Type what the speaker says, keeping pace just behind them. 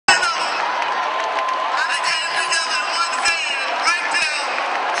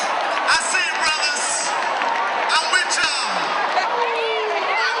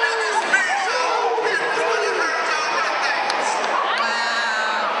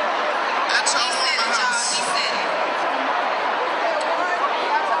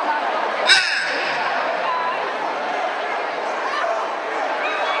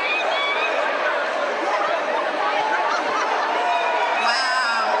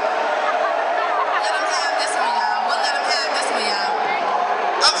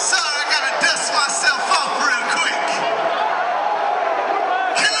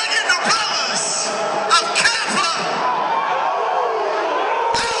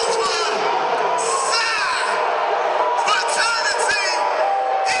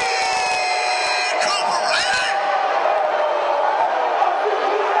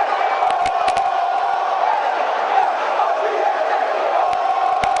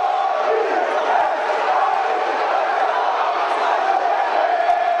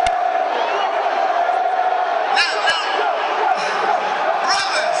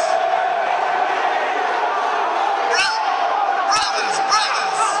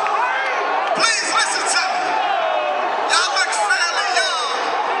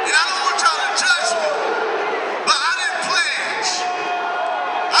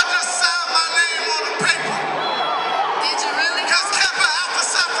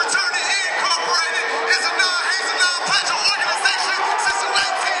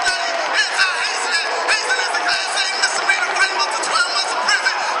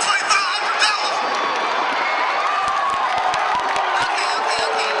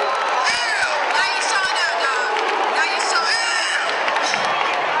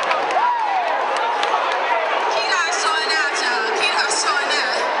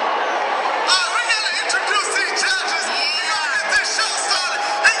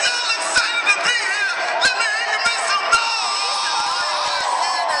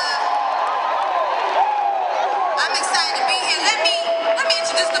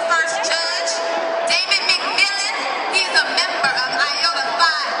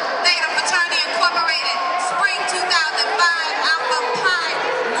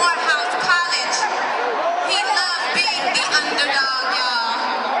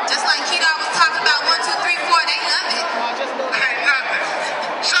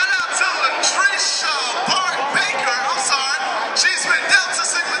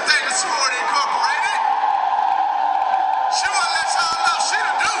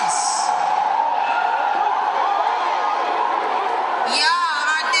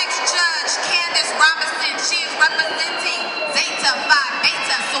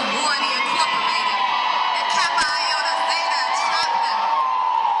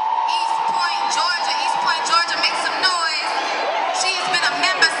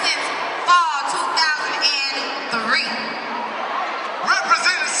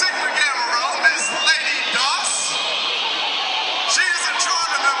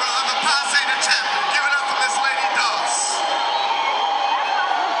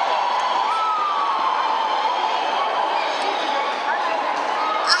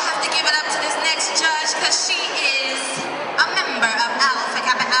She is a member of Alpha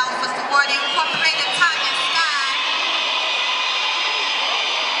Kappa Alpha Sorority Incorporated, Time and Sky.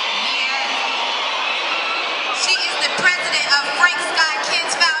 Yeah. She is the president of Frank Sky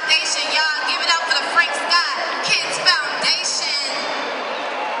Kids Foundation. Y'all give it up for the Frank Sky Kids Foundation.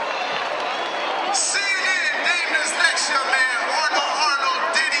 CNN named this next young man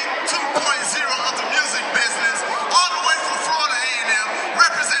Arnold Diddy 2.0 of the music business, all the way from Florida A&M,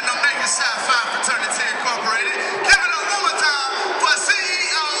 representing the Omega Psi Phi Fraternity Incorporated. Give it up one more time for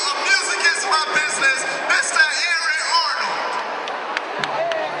CEO of Music Is My Business, Mr. Aaron Arnold.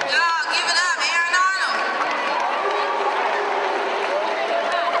 Y'all give it up, Aaron Arnold.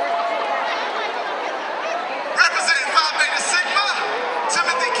 Representing Phi Beta Sigma,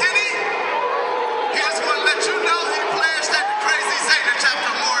 Timothy Kinney. He just want to let you know he pledged at the Crazy Zeta chapter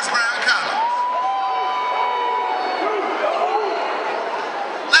of Morris Brown College.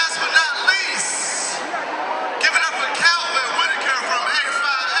 Last but not least, give it up for Calvin Whitaker from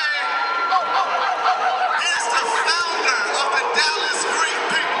A5A. He is the founder of the Dallas Greek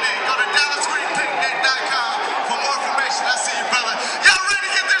Picnic. Go to DallasGreekPicnic.com for more information. I see you, brother. Y'all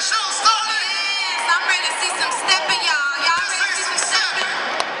ready to get this show started? Yes, I'm ready to see some stepping, y'all. Y'all ready to see some stepping?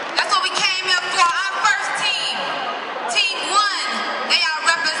 That's what we came here for. Our first team, Team 1. They are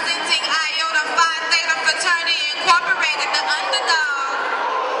representing Iota Phi Theta Fraternity Incorporated, the underdog.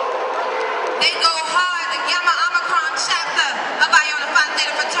 They go hard, the Gamma Omicron chapter of Iota Phi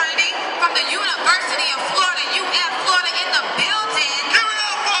Theta Fraternity from the University of Florida, UF Florida, in the building. Give it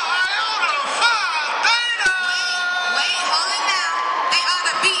up for Iota Phi Theta! Wait, hold it now. They are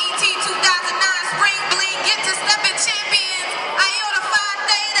the BET 2009 Spring Bling Get to Stepping champions. Iota Phi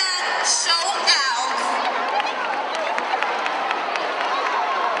Theta, show out.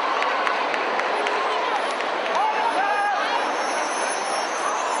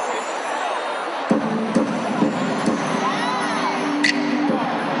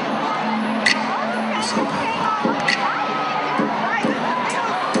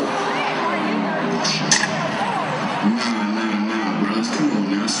 Nah, bros. Come on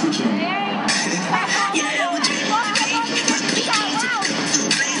now, switch on. Yeah, we're doing what we make. Rock the beats, come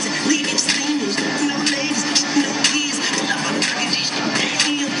blazing, leaving steamers. No ladies, no keys. Love on the package,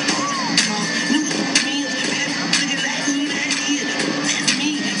 damn. New meals, look at that, who that is? That's me,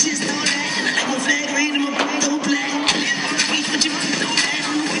 just on that. Like my flag green and my go black. Live on the beach, but you know that.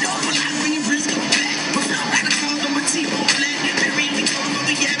 We don't pull out when you risk it back. But I'm like a call on my team, all black. Very we told them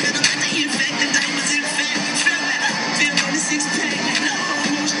we have better like the infect. The diamonds in fact. Feel better, feel on the six pack. No,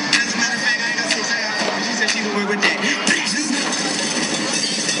 as a matter of fact, I ain't got 6 hours. She said she can work with that.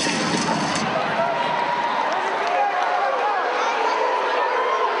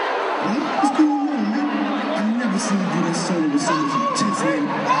 What's going on, man? I've never seen you do that solo with so much intensity.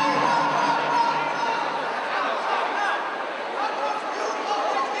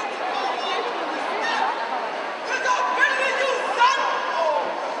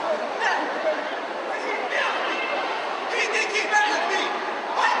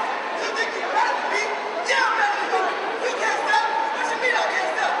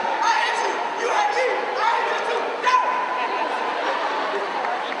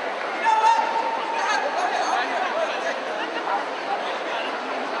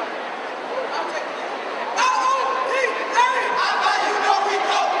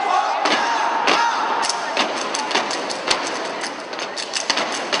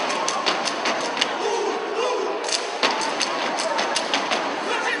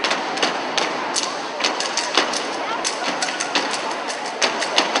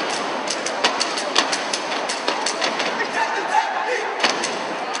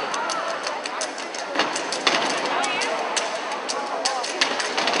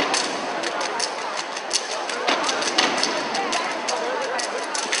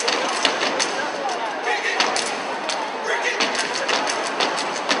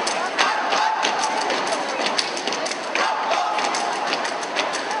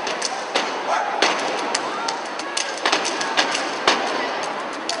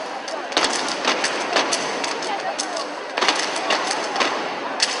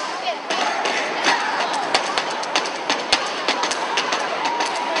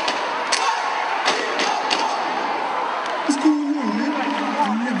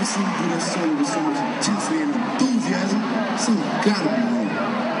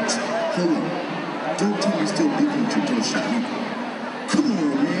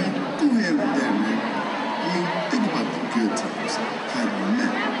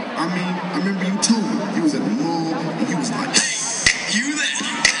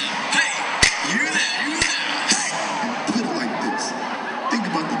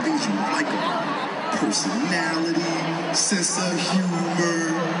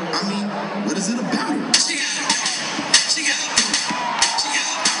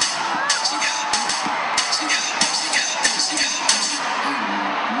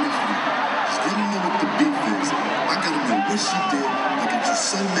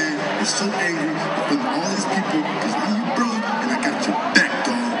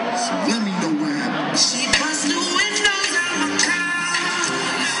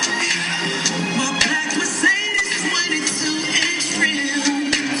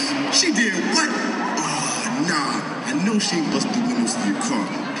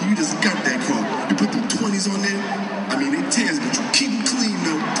 you just got that car. You put them 20s on there. I mean, they tears, but you keep them clean,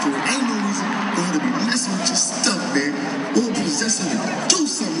 though. So there ain't no reason for her to be messing with your stuff, man. Or possessing to do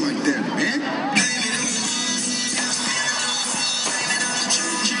something like that, man.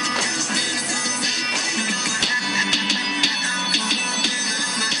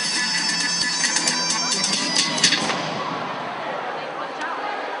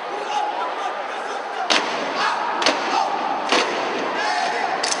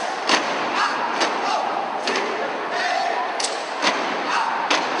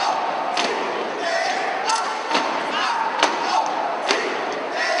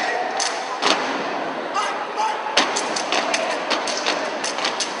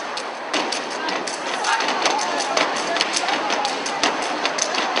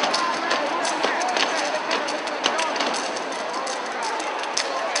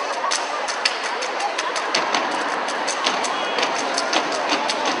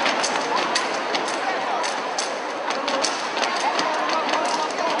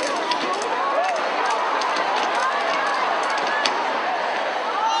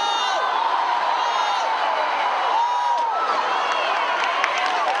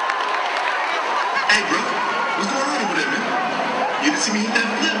 Hey, bro, what's going on over there, man? You didn't see me hit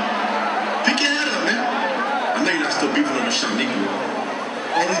that flip?